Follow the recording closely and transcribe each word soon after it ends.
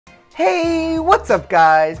Hey, what's up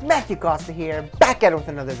guys? Matthew Costa here, back at it with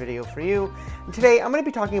another video for you. And today I'm going to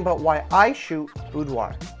be talking about why I shoot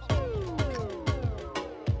boudoir.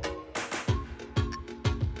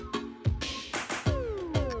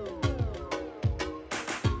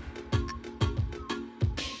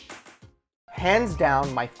 Hands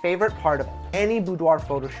down, my favorite part of any boudoir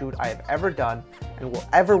photo shoot I have ever done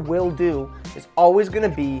and will do is always going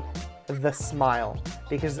to be the smile.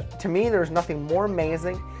 Because to me, there's nothing more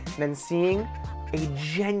amazing than seeing a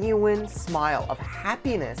genuine smile of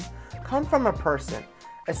happiness come from a person,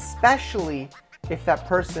 especially if that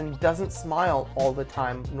person doesn't smile all the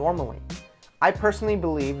time normally. I personally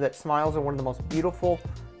believe that smiles are one of the most beautiful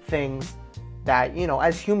things that,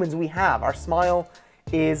 as humans we have. Our smile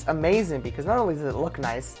is amazing because not only does it look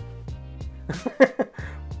nice,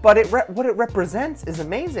 but what it represents is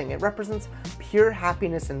amazing. It represents pure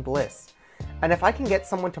happiness and bliss. And if I can get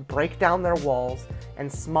someone to break down their walls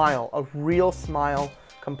and smile, a real smile,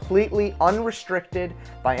 completely unrestricted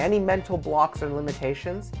by any mental blocks or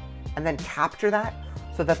limitations, and then capture that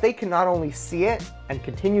so that they can not only see it and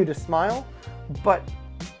continue to smile, but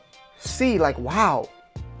see like, wow,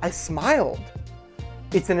 I smiled.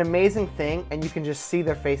 It's an amazing thing, and you can just see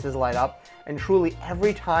their faces light up. And truly,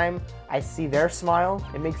 every time I see their smile,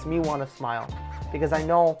 it makes me want to smile, because I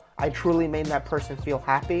know I truly made that person feel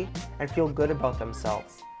happy and feel good about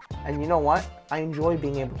themselves. And you know what? I enjoy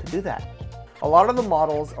being able to do that. A lot of the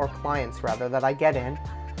models, or clients rather, that I get in,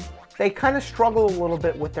 they kind of struggle a little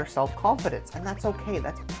bit with their self-confidence, and that's okay.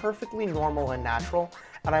 That's perfectly normal and natural,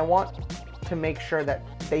 and I want to make sure that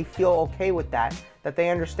they feel okay with that, that they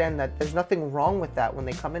understand that there's nothing wrong with that when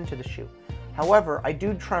they come into the shoot. However, I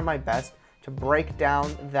do try my best to break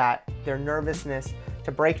down their nervousness,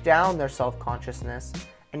 to break down their self-consciousness,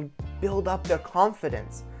 and build up their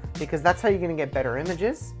confidence, because that's how you're going to get better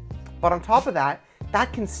images. But on top of that,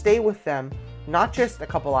 that can stay with them not just a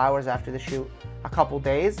couple hours after the shoot, a couple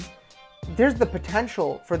days. There's the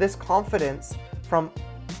potential for this confidence from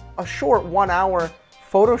a short 1 hour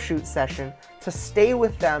photo shoot session to stay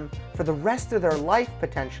with them for the rest of their life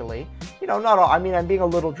potentially. Not all, I mean, I'm being a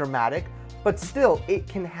little dramatic, but still, it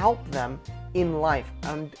can help them in life.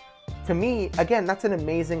 And to me, again, that's an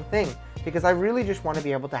amazing thing, because I really just want to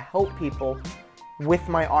be able to help people with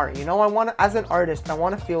my art. As an artist, I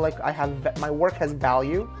want to feel like my work has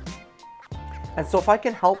value. And so if I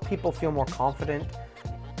can help people feel more confident,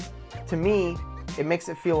 to me, it makes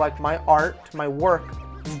it feel like my art, my work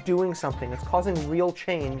is doing something. It's causing real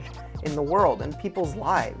change in the world and people's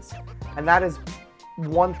lives. And that is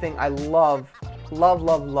one thing I love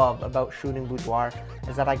about shooting boudoir,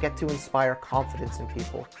 is that I get to inspire confidence in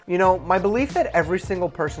people. My belief that every single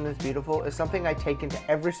person is beautiful is something I take into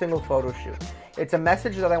every single photo shoot. It's a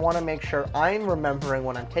message that I want to make sure I'm remembering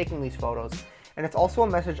when I'm taking these photos. And it's also a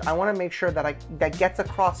message I want to make sure that gets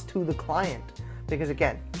across to the client. Because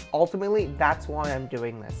again, ultimately, that's why I'm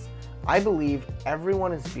doing this. I believe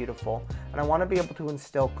everyone is beautiful, and I want to be able to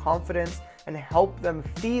instill confidence and help them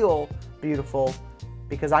feel beautiful,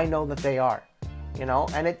 because I know that they are.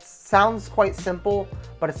 And it sounds quite simple,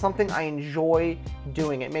 but it's something I enjoy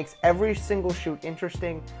doing. It makes every single shoot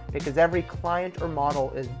interesting, because every client or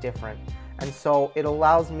model is different. And so it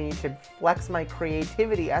allows me to flex my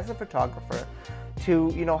creativity as a photographer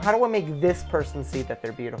to, how do I make this person see that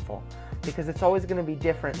they're beautiful? Because it's always going to be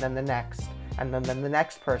different than the next, and then the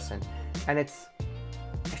next person. And it's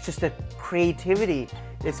just a creativity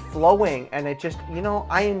is flowing, and it just,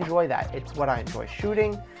 I enjoy that. It's what I enjoy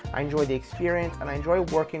shooting. I enjoy the experience, and I enjoy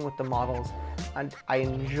working with the models, and I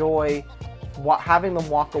enjoy having them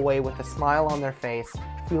walk away with a smile on their face,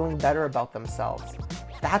 feeling better about themselves.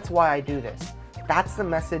 That's why I do this. That's the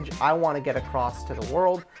message I want to get across to the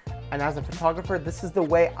world. And as a photographer, this is the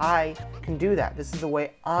way I can do that. This is the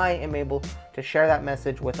way I am able to share that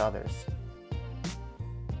message with others.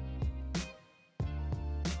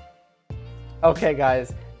 Okay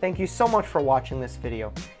guys, thank you so much for watching this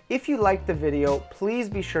video. If you liked the video, please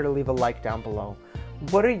be sure to leave a like down below.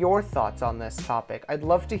 What are your thoughts on this topic? I'd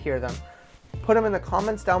love to hear them. Put them in the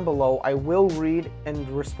comments down below. I will read and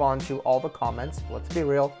respond to all the comments. Let's be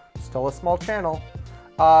real, still a small channel.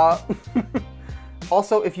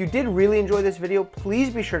 Also, if you did really enjoy this video,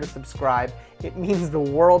 please be sure to subscribe. It means the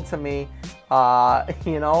world to me.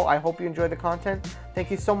 I hope you enjoy the content.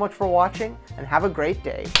 Thank you so much for watching, and have a great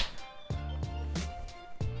day.